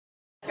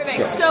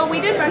Perfect. So we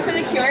did Run for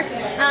the Cure.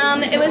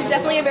 It was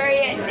definitely a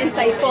very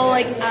insightful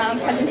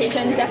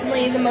presentation.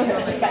 Definitely the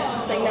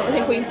best thing that I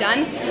think we've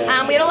done.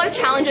 We had a lot of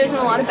challenges and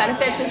a lot of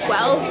benefits as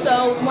well.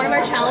 So one of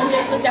our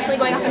challenges was definitely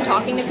going up and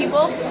talking to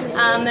people,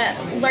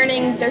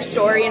 learning their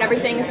story and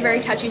everything. It's a very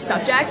touchy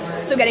subject.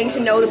 So getting to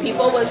know the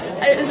people was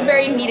a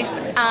very neat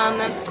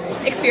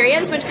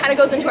experience, which kind of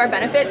goes into our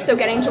benefits. So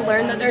getting to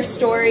learn their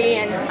story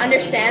and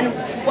understand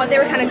what they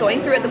were kind of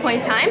going through at the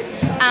point in time.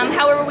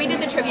 However, we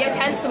did the trivia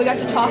tent, so we got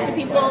to talk to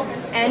people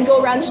and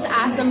go around and just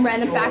ask them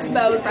random facts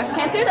about breast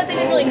cancer that they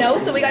didn't really know,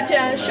 so we got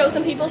to show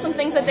some people some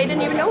things that they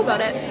didn't even know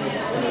about it.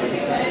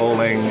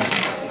 Bowling.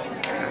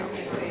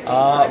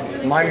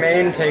 My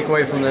main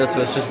takeaway from this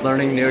was just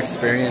learning new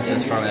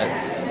experiences from it,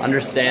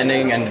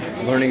 understanding and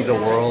learning the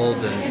world,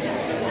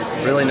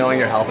 and really knowing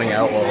you're helping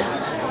out while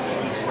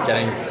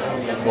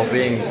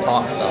being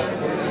taught stuff.